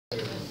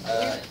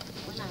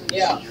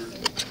Yeah.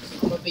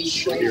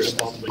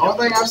 All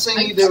thing I've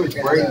seen you do is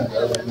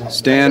breathe.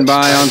 Stand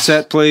by on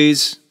set,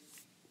 please.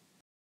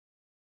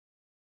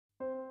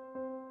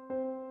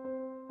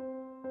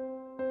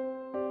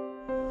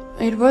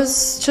 It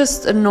was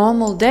just a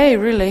normal day,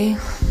 really.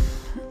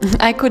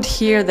 I could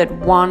hear that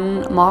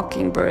one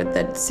mockingbird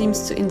that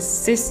seems to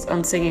insist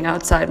on singing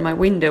outside my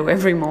window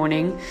every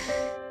morning.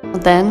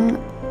 Then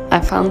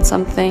I found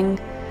something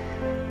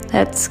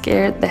that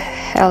scared the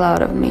hell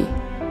out of me.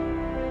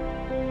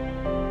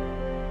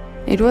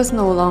 It was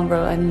no longer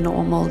a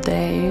normal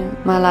day.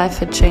 My life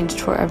had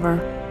changed forever.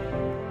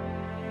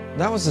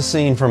 That was a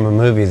scene from a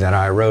movie that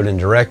I wrote and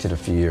directed a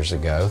few years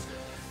ago,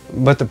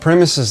 but the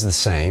premise is the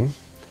same.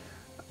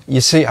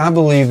 You see, I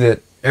believe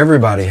that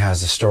everybody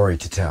has a story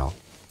to tell,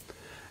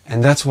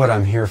 and that's what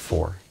I'm here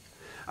for.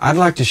 I'd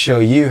like to show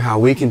you how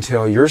we can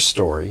tell your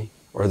story,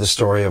 or the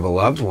story of a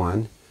loved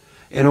one,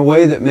 in a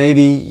way that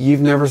maybe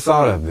you've never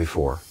thought of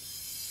before.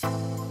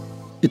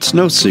 It's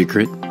no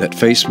secret that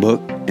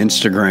Facebook,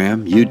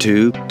 Instagram,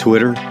 YouTube,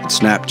 Twitter, and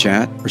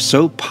Snapchat are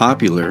so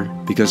popular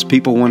because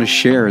people want to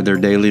share their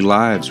daily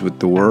lives with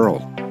the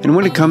world. And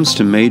when it comes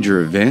to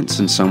major events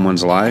in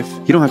someone's life,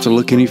 you don't have to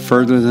look any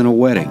further than a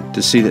wedding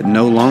to see that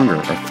no longer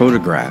are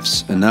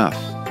photographs enough.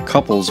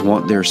 Couples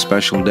want their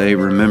special day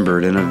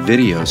remembered in a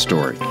video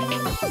story.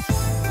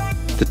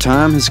 The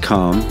time has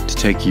come to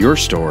take your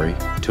story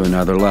to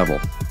another level.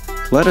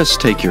 Let us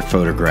take your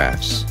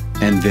photographs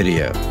and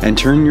video and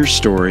turn your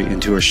story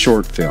into a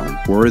short film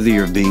worthy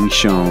of being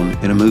shown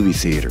in a movie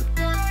theater.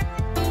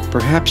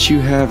 Perhaps you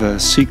have a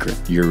secret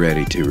you're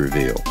ready to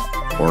reveal,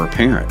 or a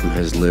parent who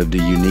has lived a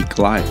unique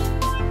life.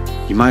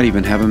 You might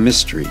even have a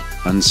mystery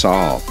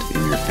unsolved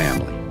in your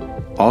family.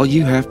 All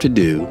you have to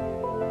do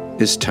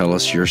is tell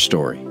us your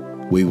story.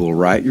 We will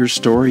write your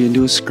story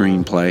into a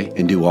screenplay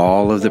and do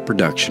all of the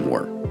production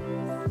work.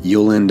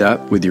 You'll end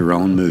up with your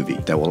own movie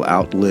that will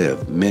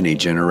outlive many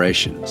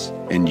generations,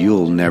 and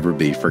you'll never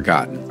be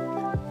forgotten.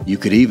 You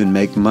could even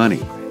make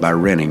money by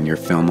renting your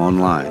film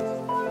online.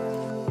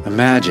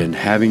 Imagine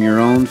having your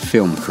own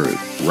film crew,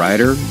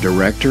 writer,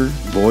 director,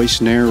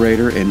 voice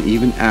narrator, and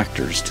even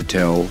actors to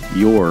tell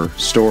your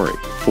story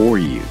for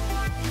you.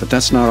 But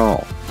that's not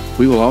all.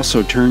 We will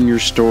also turn your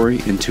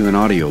story into an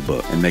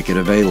audiobook and make it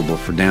available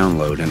for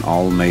download in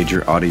all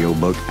major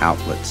audiobook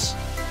outlets.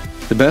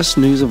 The best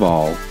news of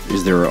all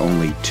is there are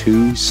only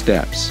 2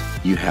 steps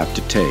you have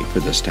to take for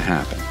this to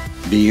happen.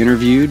 Be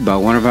interviewed by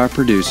one of our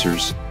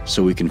producers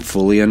so we can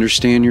fully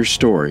understand your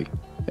story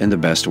and the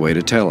best way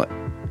to tell it.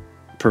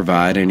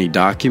 Provide any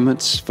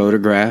documents,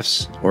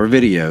 photographs, or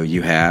video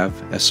you have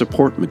as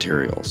support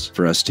materials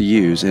for us to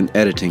use in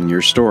editing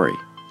your story.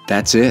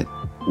 That's it.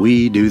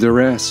 We do the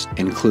rest,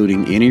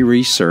 including any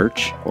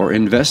research or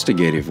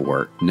investigative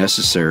work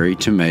necessary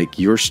to make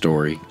your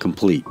story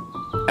complete.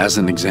 As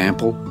an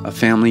example, a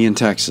family in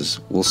Texas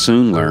will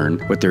soon learn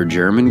what their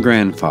German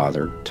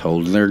grandfather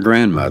told their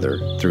grandmother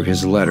through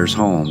his letters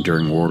home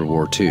during World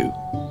War II.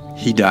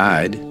 He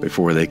died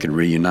before they could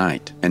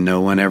reunite, and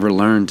no one ever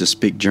learned to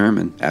speak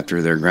German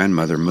after their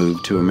grandmother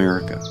moved to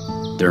America.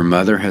 Their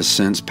mother has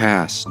since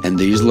passed, and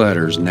these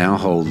letters now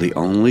hold the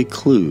only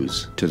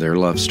clues to their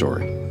love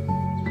story.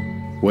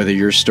 Whether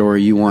your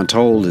story you want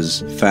told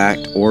is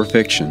fact or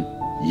fiction,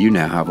 you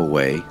now have a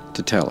way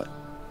to tell it.